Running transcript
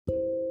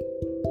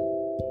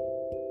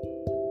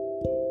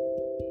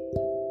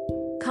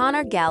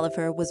Conor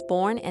Gallagher was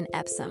born in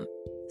Epsom,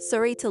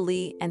 Surrey to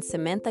Lee and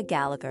Samantha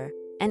Gallagher,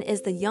 and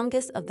is the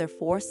youngest of their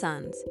 4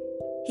 sons.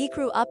 He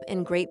grew up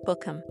in Great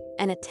Bookham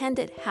and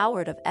attended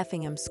Howard of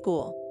Effingham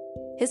School.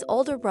 His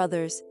older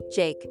brothers,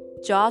 Jake,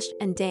 Josh,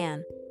 and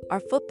Dan, are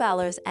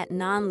footballers at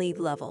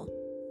non-league level.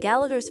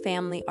 Gallagher's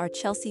family are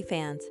Chelsea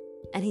fans,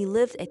 and he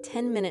lived a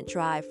 10-minute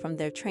drive from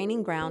their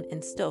training ground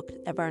in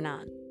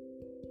Stoke-on-Avon.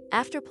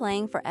 After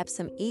playing for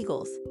Epsom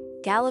Eagles,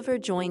 Gallagher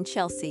joined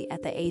Chelsea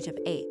at the age of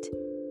 8.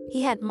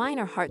 He had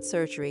minor heart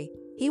surgery.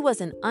 He was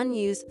an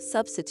unused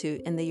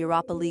substitute in the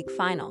Europa League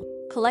final,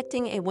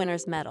 collecting a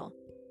winner's medal.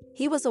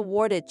 He was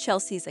awarded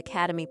Chelsea's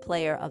Academy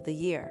Player of the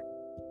Year.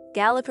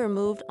 Gallagher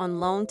moved on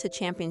loan to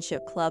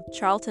Championship club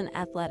Charlton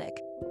Athletic.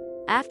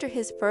 After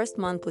his first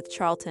month with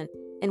Charlton,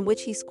 in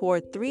which he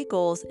scored 3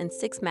 goals in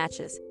 6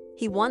 matches,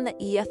 he won the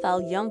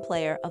EFL Young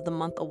Player of the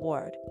Month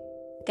award.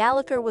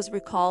 Gallagher was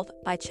recalled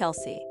by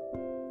Chelsea.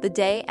 The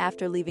day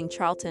after leaving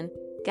Charlton,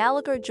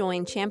 Gallagher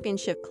joined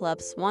Championship club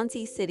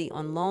Swansea City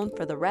on loan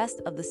for the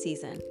rest of the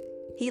season.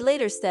 He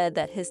later said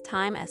that his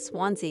time at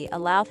Swansea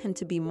allowed him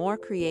to be more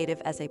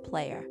creative as a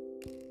player.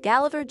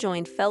 Gallagher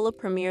joined fellow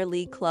Premier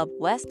League club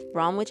West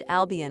Bromwich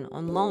Albion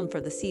on loan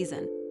for the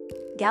season.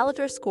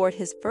 Gallagher scored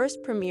his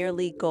first Premier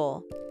League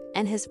goal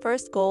and his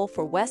first goal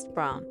for West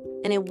Brom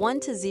in a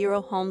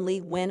 1-0 home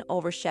league win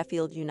over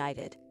Sheffield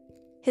United.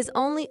 His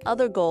only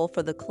other goal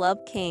for the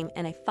club came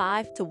in a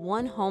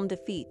 5-1 home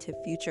defeat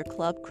to future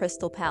club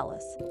Crystal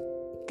Palace.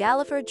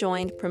 Gallagher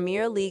joined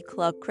Premier League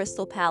club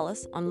Crystal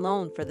Palace on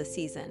loan for the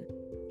season.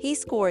 He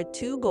scored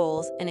 2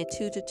 goals in a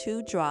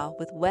 2-2 draw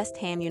with West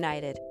Ham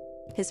United,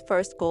 his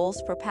first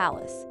goals for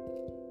Palace.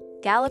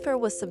 Gallagher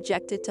was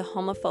subjected to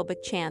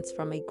homophobic chants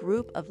from a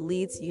group of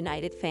Leeds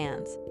United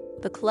fans.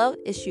 The club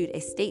issued a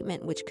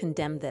statement which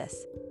condemned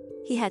this.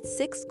 He had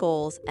 6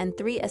 goals and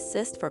 3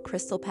 assists for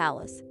Crystal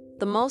Palace,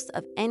 the most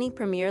of any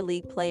Premier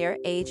League player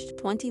aged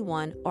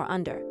 21 or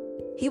under.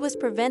 He was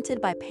prevented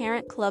by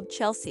parent club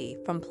Chelsea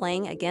from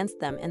playing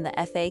against them in the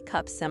FA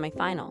Cup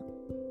semi-final.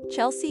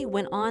 Chelsea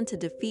went on to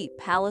defeat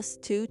Palace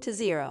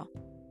 2-0.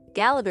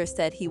 Gallagher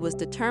said he was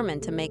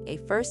determined to make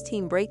a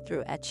first-team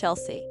breakthrough at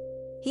Chelsea.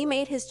 He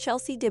made his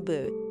Chelsea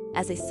debut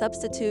as a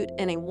substitute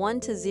in a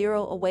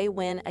 1-0 away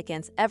win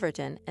against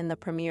Everton in the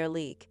Premier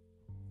League.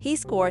 He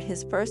scored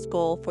his first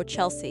goal for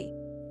Chelsea,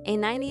 a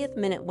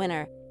 90th-minute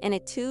winner in a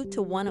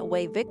 2-1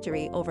 away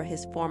victory over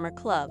his former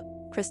club,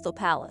 Crystal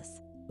Palace.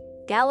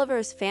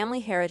 Gallagher's family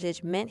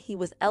heritage meant he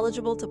was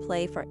eligible to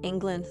play for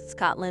England,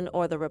 Scotland,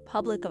 or the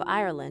Republic of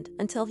Ireland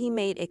until he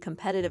made a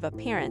competitive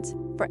appearance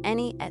for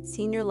any at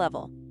senior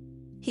level.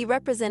 He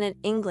represented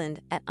England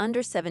at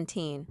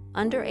under-17,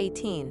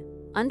 under-18,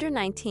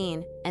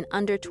 under-19, and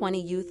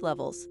under-20 youth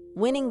levels,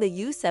 winning the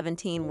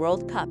U17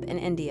 World Cup in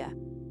India.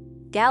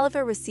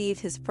 Gallagher received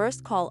his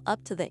first call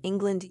up to the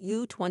England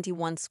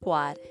U21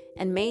 squad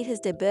and made his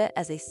debut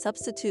as a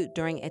substitute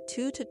during a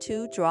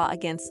 2-2 draw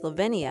against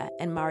Slovenia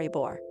in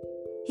Maribor.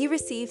 He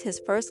received his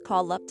first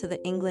call up to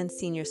the England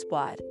senior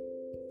squad.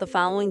 The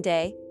following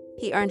day,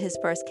 he earned his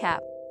first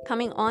cap,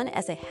 coming on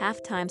as a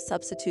half-time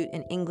substitute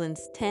in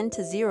England's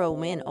 10-0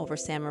 win over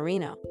San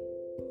Marino.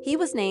 He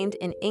was named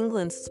in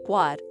England's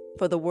squad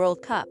for the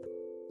World Cup.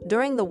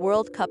 During the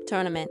World Cup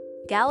tournament,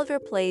 Gallagher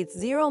played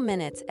 0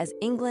 minutes as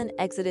England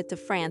exited to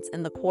France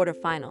in the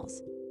quarterfinals.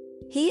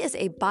 He is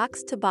a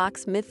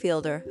box-to-box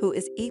midfielder who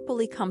is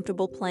equally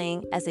comfortable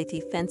playing as a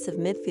defensive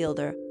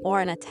midfielder or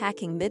an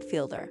attacking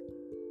midfielder.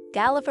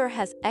 Gallagher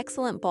has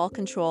excellent ball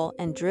control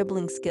and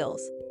dribbling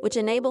skills, which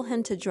enable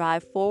him to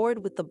drive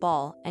forward with the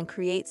ball and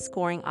create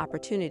scoring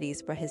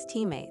opportunities for his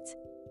teammates.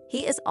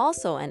 He is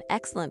also an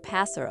excellent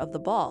passer of the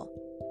ball,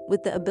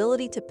 with the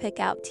ability to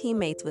pick out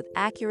teammates with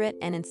accurate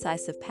and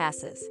incisive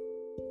passes.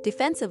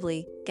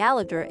 Defensively,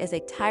 Gallagher is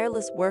a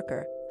tireless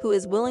worker who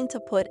is willing to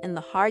put in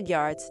the hard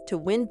yards to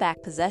win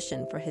back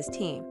possession for his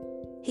team.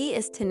 He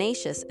is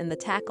tenacious in the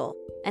tackle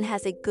and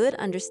has a good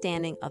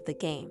understanding of the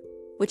game,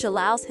 which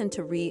allows him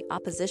to read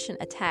opposition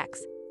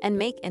attacks and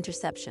make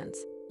interceptions.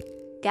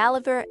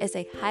 Gallagher is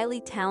a highly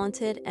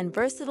talented and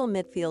versatile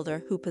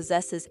midfielder who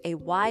possesses a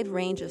wide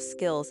range of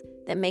skills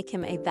that make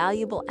him a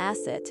valuable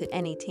asset to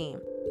any team.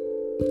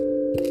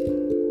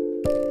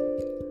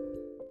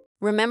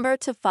 Remember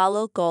to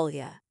follow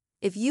Golia.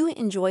 If you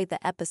enjoyed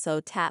the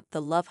episode, tap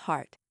the love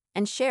heart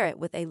and share it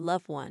with a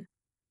loved one.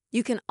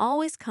 You can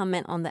always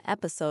comment on the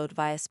episode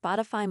via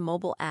Spotify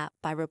mobile app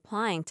by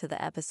replying to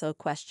the episode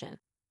question.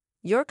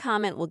 Your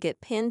comment will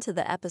get pinned to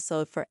the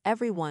episode for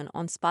everyone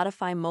on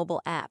Spotify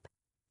mobile app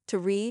to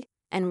read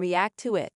and react to it.